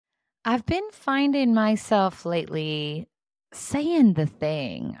I've been finding myself lately saying the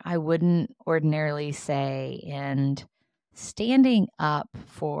thing I wouldn't ordinarily say and standing up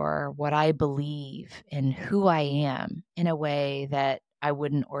for what I believe and who I am in a way that I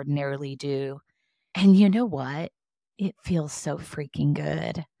wouldn't ordinarily do. And you know what? It feels so freaking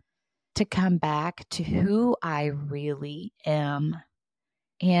good to come back to who I really am.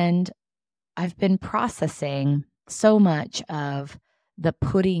 And I've been processing so much of the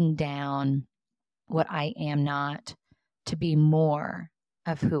putting down what I am not to be more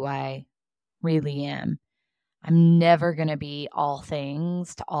of who I really am. I'm never going to be all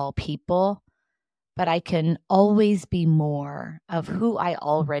things to all people, but I can always be more of who I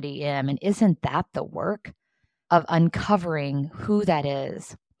already am. And isn't that the work of uncovering who that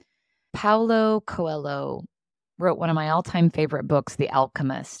is? Paulo Coelho wrote one of my all time favorite books, The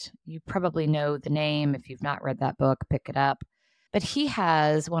Alchemist. You probably know the name. If you've not read that book, pick it up. But he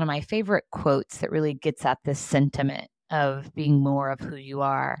has one of my favorite quotes that really gets at this sentiment of being more of who you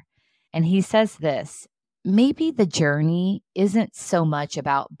are. And he says this: maybe the journey isn't so much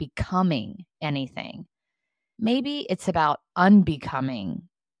about becoming anything. Maybe it's about unbecoming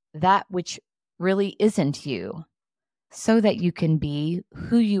that which really isn't you, so that you can be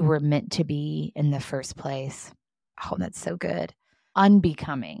who you were meant to be in the first place. Oh, that's so good.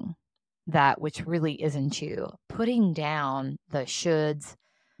 Unbecoming that which really isn't you, putting down the shoulds,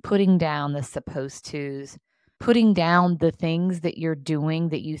 putting down the supposed tos, putting down the things that you're doing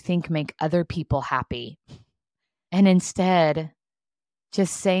that you think make other people happy, and instead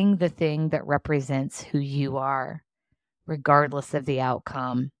just saying the thing that represents who you are, regardless of the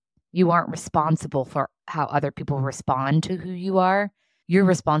outcome. You aren't responsible for how other people respond to who you are. You're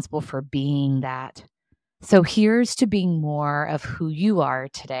responsible for being that. So here's to being more of who you are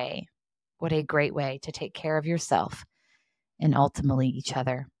today. What a great way to take care of yourself and ultimately each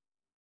other.